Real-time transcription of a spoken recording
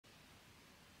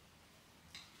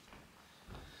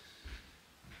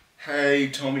Hey,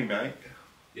 Tommy, mate.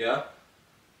 Yeah?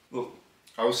 Look,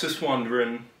 I was just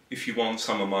wondering if you want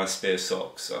some of my spare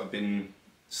socks. I've been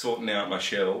sorting out my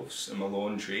shelves and my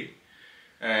laundry,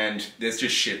 and there's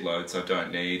just shitloads I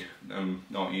don't need, I'm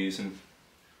not using.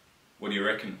 What do you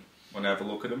reckon? Want to have a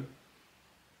look at them?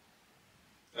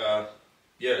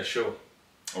 Yeah, sure.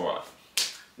 Alright,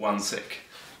 one sec.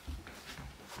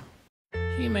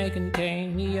 She may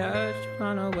contain the urge to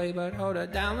run away, but hold her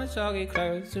down with soggy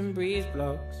clothes and breeze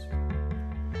blocks.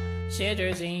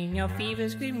 Citrazine, your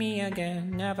fevers grip me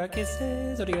again. Never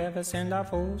kisses, or do you ever send a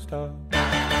full stop?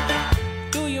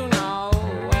 Do you know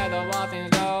where the muffins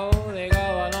go? They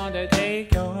go along to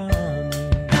take your honey.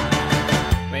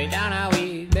 Way down how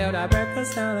we build our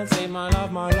breakfast down and say my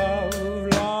love,